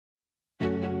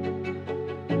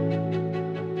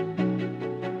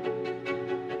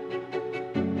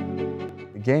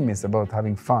game is about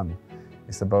having fun.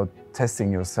 It's about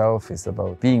testing yourself. It's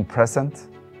about being present.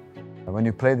 When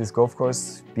you play this golf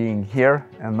course, being here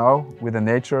and now with the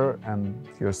nature and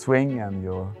your swing and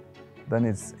then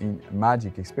it's a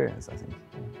magic experience, I think.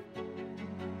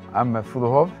 I'm Frode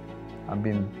Hov. I've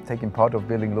been taking part of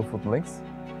building Lofoten Links,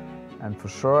 and for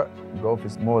sure, golf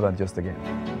is more than just a game.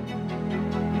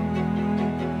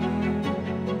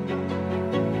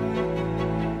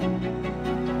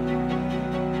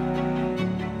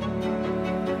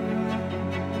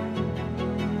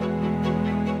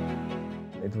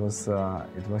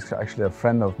 It was actually a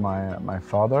friend of my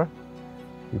father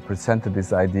who presented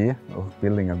this idea of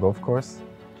building a golf course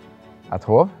at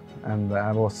Hov, and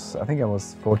I think I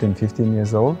was 14, 15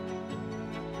 years old.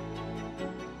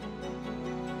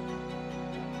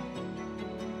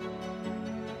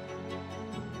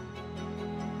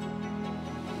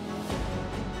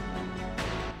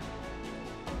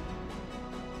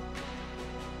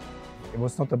 It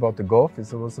was not about the golf,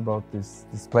 it was about this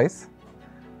place.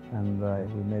 And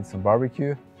we made some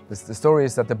barbecue. The story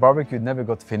is that the barbecue never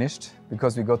got finished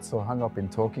because we got so hung up in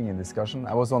talking and discussion.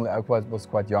 I was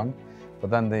quite young, but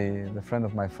then the friend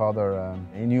of my father,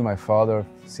 he knew my father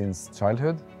since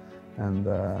childhood,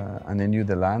 and he knew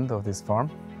the land of this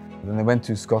farm. Then they went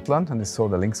to Scotland and they saw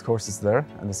the links courses there,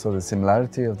 and they saw the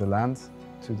similarity of the land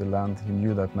to the land he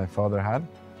knew that my father had.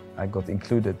 I got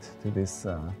included to this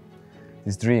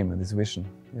dream and this vision,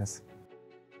 yes.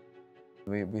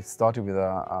 We started with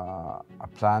a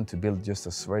plan to build just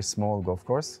a very small golf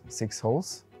course, 6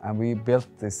 holes. And we built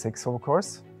this 6-hole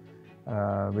course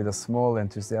with a small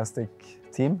enthusiastic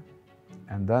team.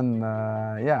 And then,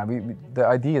 the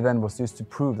idea then was just to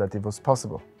prove that it was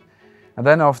possible. And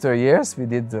then after years, we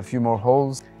did a few more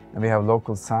holes, and we have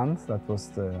local sand. That was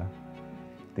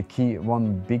the key,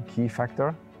 one big key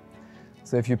factor.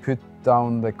 So if you put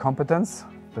down the competence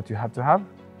that you have,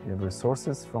 you have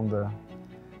resources from the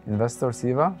investor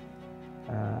Siva,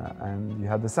 and you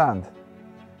had the sand,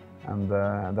 and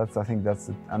I think that's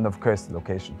it. And of course the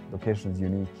location. Location is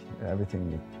unique.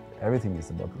 Everything is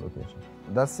about the location.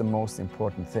 That's the most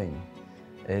important thing.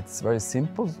 It's very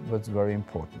simple, but very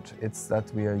important. It's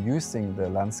that we are using the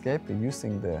landscape, we're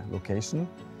using the location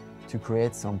to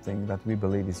create something that we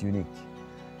believe is unique,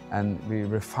 and we're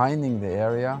refining the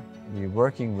area. We're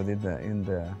working with it in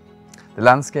the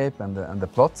landscape and the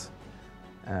plot.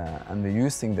 And we're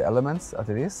using the elements as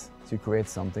it is to create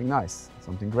something nice,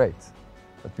 something great,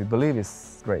 that we believe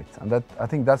is great. And I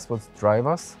think that's what drives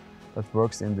us, that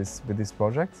works with this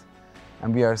project.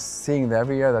 And we are seeing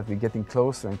every year that we're getting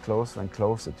closer and closer and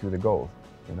closer to the goal,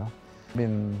 you know.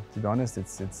 To be honest,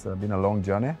 it's been a long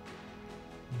journey,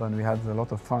 but we had a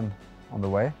lot of fun on the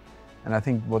way. And I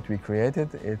think what we created,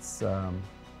 it's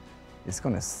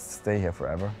going to stay here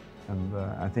forever. And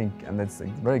I think, and that's a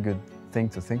very good thing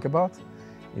to think about,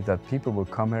 is that people will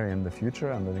come here in the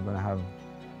future and they're going to have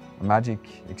magic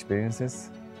experiences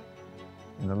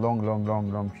in the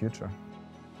long future.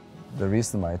 The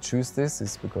reason why I choose this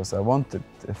is because I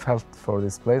felt for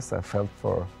this place, I felt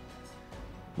for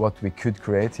what we could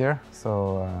create here,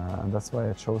 so and that's why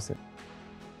I chose it.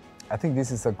 I think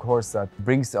this is a course that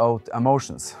brings out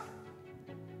emotions.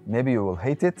 Maybe you will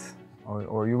hate it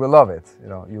or you will love it. You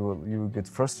know, you will get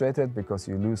frustrated because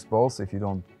you lose balls if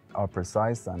you are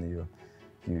precise, and you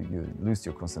lose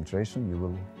your concentration,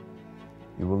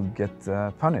 you will get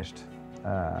punished.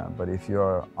 But if you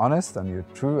are honest and you're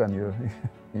true and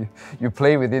you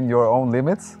play within your own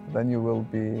limits, then you will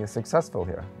be successful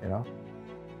here, you know.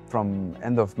 From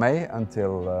end of May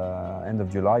until end of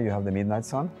July, you have the midnight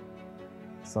sun.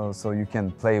 So you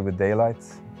can play with daylight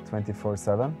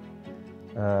 24/7.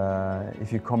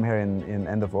 If you come here in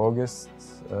end of August,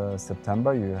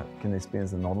 September, you can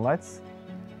experience the northern lights.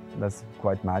 That's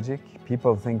quite magic.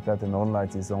 People think that the northern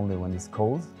lights is only when it's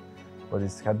cold, but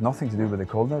it's had nothing to do with the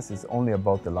coldness. It's only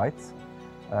about the light.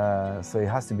 So it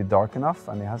has to be dark enough,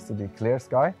 and it has to be clear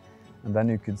sky, and then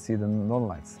you could see the northern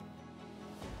lights.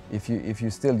 If you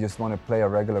still just want to play a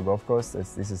regular golf course,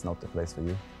 this is not the place for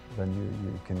you. Then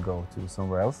you can go to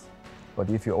somewhere else. But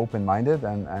if you're open-minded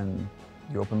and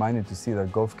you're open-minded to see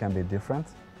that golf can be different,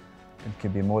 it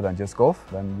can be more than just golf,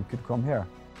 then you could come here.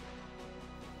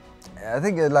 I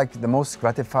think like the most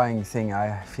gratifying thing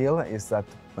I feel is that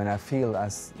when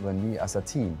we as a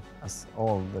team, as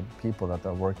all the people that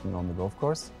are working on the golf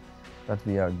course, that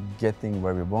we are getting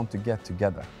where we want to get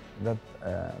together.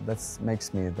 That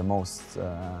makes me the most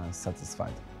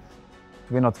satisfied.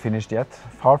 We're not finished yet,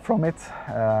 far from it.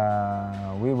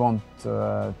 We want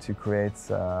to create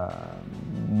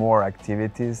more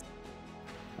activities,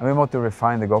 and we want to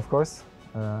refine the golf course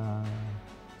to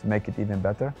make it even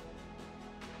better.